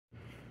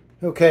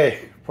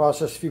Okay,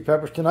 processed a few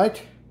peppers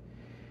tonight.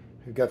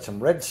 We've got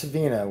some red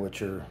Savana,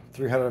 which are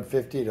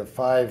 350 to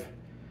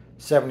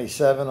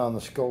 577 on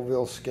the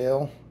Scoville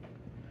scale.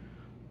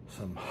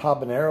 Some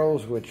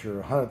Habaneros, which are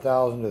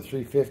 100,000 to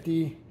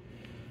 350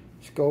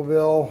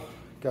 Scoville.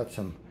 Got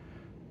some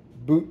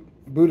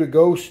Buddha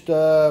Ghost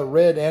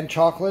red and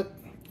chocolate,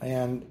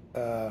 and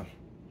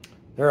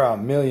they're a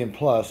million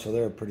plus, so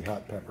they're a pretty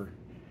hot pepper.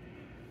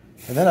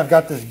 And then I've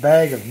got this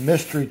bag of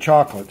mystery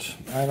chocolates.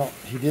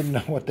 He didn't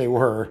know what they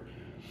were.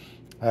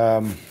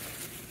 I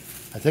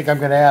think I'm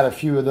going to add a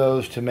few of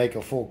those to make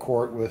a full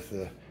quart with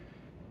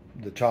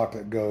the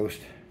chocolate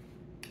ghost.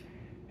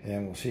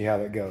 And we'll see how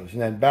that goes.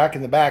 And then back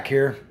in the back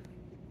here,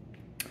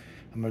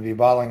 I'm going to be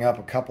bottling up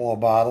a couple of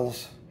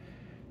bottles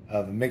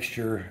of a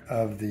mixture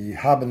of the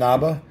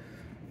Habanero,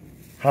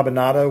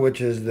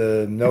 which is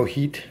the no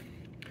heat,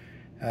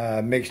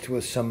 mixed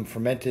with some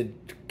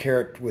fermented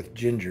carrot with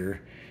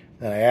ginger.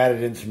 Then I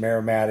added in some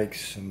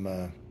aromatics,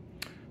 some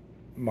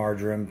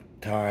marjoram,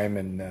 thyme,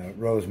 and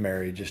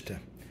rosemary, just to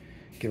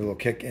give a little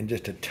kick, and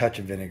just a touch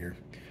of vinegar.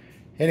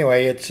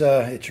 Anyway, it's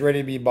ready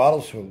to be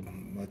bottled, so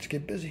let's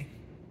get busy.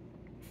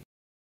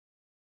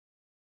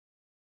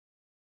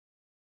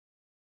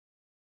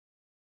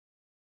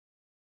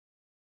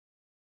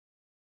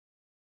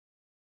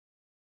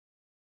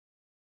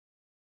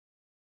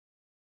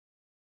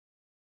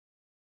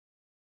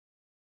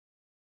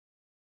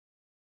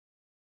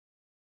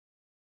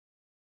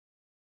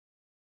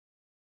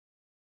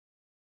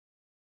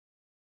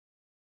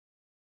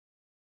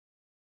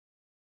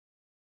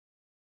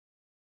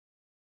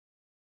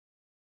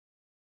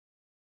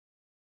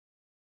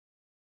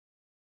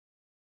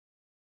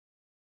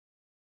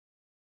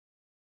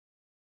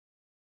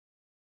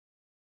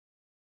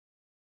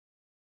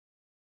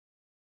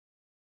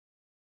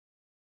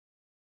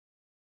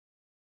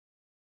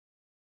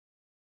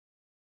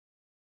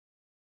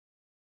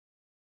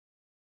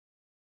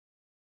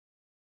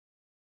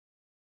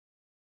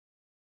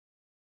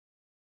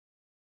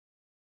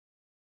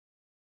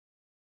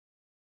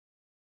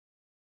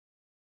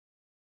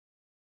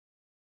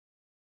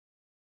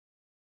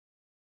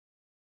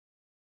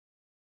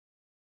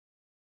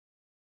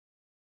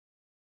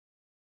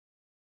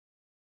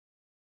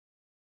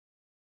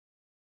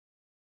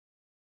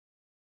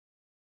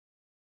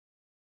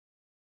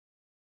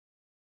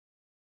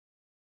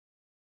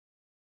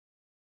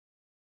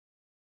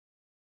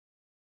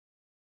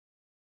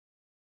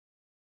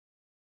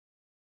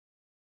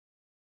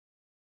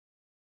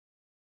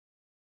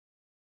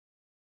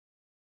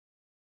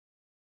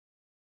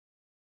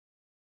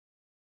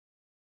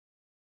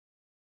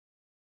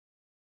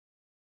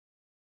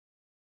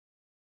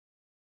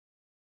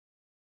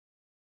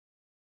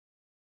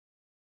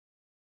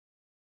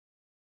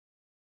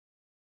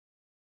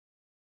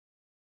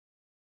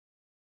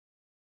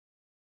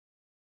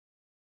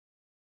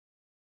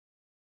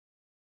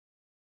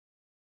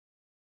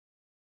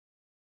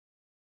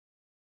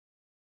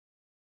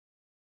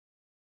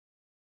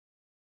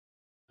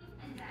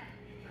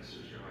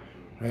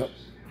 Well,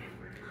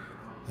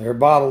 they're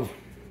bottled.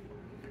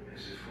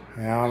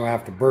 Now I'm going to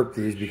have to burp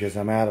these because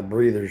I'm out of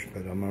breathers, but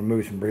I'm going to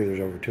move some breathers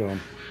over to them.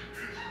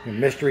 And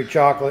mystery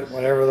chocolate,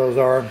 whatever those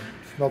are,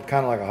 smell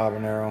kind of like a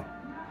habanero.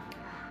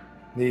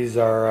 These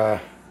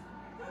are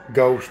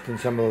Ghost and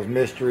some of those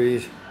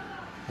mysteries.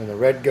 And the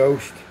red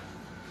Ghost,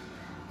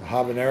 the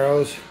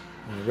habaneros,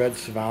 and the red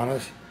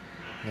Savanas.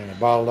 And I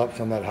bottled up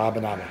some of that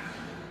habanero.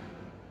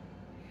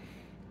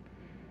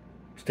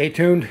 Stay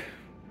tuned.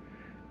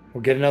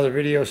 We'll get another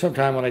video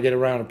sometime when I get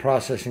around to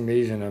processing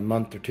these in a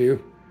month or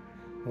two.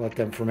 We'll let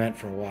them ferment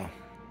for a while.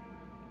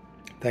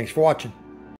 Thanks for watching.